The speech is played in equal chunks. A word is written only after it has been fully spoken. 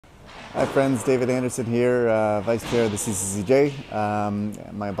Hi friends, David Anderson here, Vice Chair of the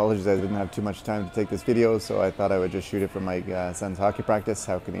CCCJ. My apologies, I didn't have too much time to take this video, so I thought I would just shoot it from my son's hockey practice.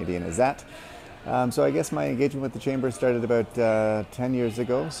 How Canadian is that? So I guess my engagement with the Chamber started about 10 years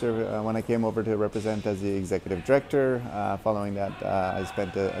ago, when I came over to represent as the Executive Director. Following that, I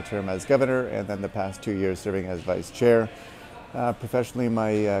spent a term as Governor, and then the past 2 years serving as Vice Chair. Professionally,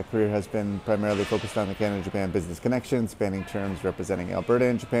 my career has been primarily focused on the Canada-Japan business connection, spanning terms representing Alberta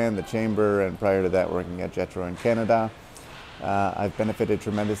in Japan, the Chamber, and prior to that working at Jetro in Canada. I've benefited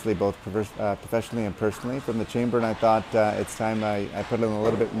tremendously both professionally and personally from the Chamber, and I thought it's time I put in a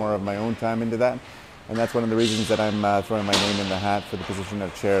little bit more of my own time into that. And that's one of the reasons that I'm throwing my name in the hat for the position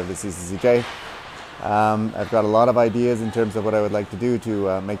of Chair of the CCCJ. I've got a lot of ideas in terms of what I would like to do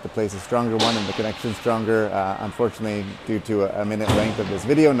to make the place a stronger one and the connection stronger. Unfortunately, due to a minute length of this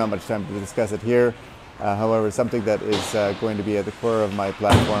video, not much time to discuss it here. However, something that is going to be at the core of my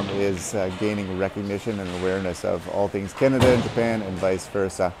platform is gaining recognition and awareness of all things Canada and Japan and vice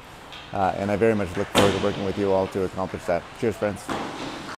versa. And I very much look forward to working with you all to accomplish that. Cheers, friends.